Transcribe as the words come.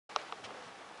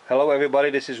Hello everybody,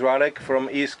 this is Radek from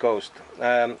East Coast.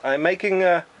 I'm making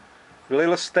a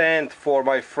little stand for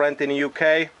my friend in the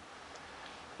UK.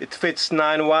 It fits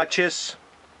 9 watches,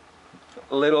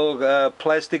 little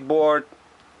plastic board,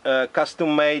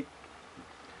 custom made.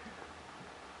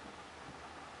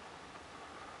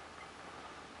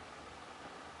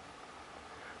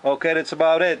 Okay, that's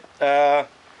about it.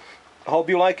 Hope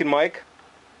you like it, Mike.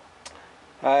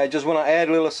 I just want to add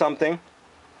a little something.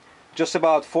 Just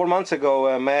about 4 months ago,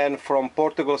 a man from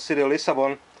Portugal city,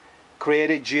 Lisbon,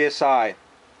 created GSI.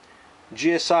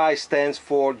 GSI stands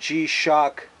for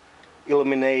G-Shock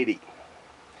Illuminati.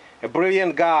 A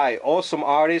brilliant guy, awesome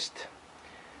artist,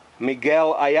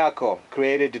 Miguel Ayaco,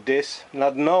 created this,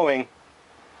 not knowing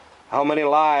how many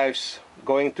lives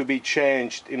going to be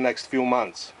changed in next few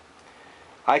months.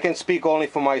 I can speak only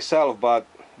for myself, but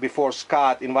before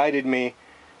Scott invited me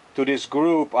to this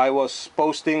group, I was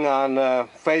posting on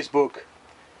Facebook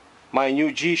my new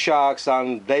G-Shocks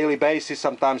on daily basis,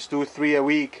 sometimes 2-3 a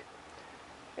week,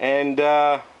 and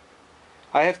I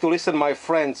have to listen to my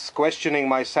friends questioning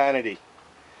my sanity.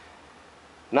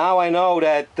 Now I know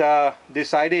that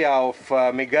this idea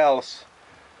of Miguel's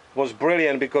was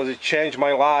brilliant because it changed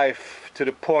my life to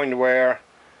the point where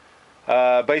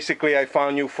basically I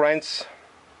found new friends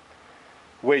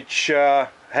which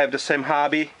have the same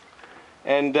hobby,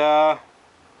 and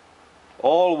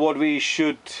all what we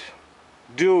should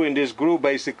do in this group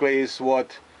basically is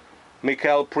what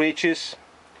Miguel preaches: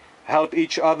 help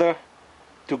each other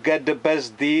to get the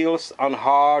best deals on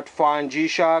hard, fine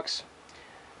G-Shocks.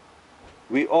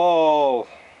 We all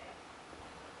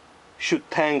should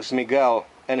thank Miguel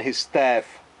and his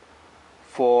staff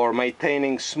for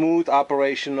maintaining smooth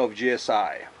operation of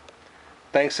GSI.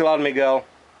 Thanks a lot, Miguel.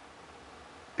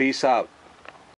 Peace out.